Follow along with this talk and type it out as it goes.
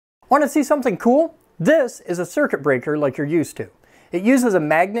Want to see something cool? This is a circuit breaker like you're used to. It uses a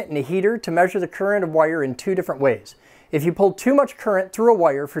magnet and a heater to measure the current of wire in two different ways. If you pull too much current through a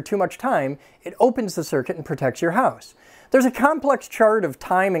wire for too much time, it opens the circuit and protects your house. There's a complex chart of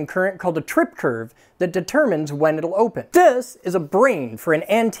time and current called a trip curve that determines when it'll open. This is a brain for an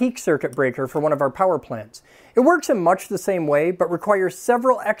antique circuit breaker for one of our power plants. It works in much the same way, but requires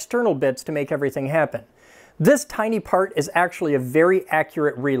several external bits to make everything happen. This tiny part is actually a very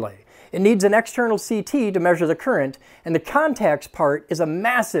accurate relay. It needs an external CT to measure the current, and the contacts part is a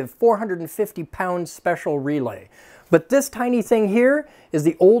massive 450-pound special relay. But this tiny thing here is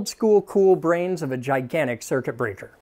the old school cool brains of a gigantic circuit breaker.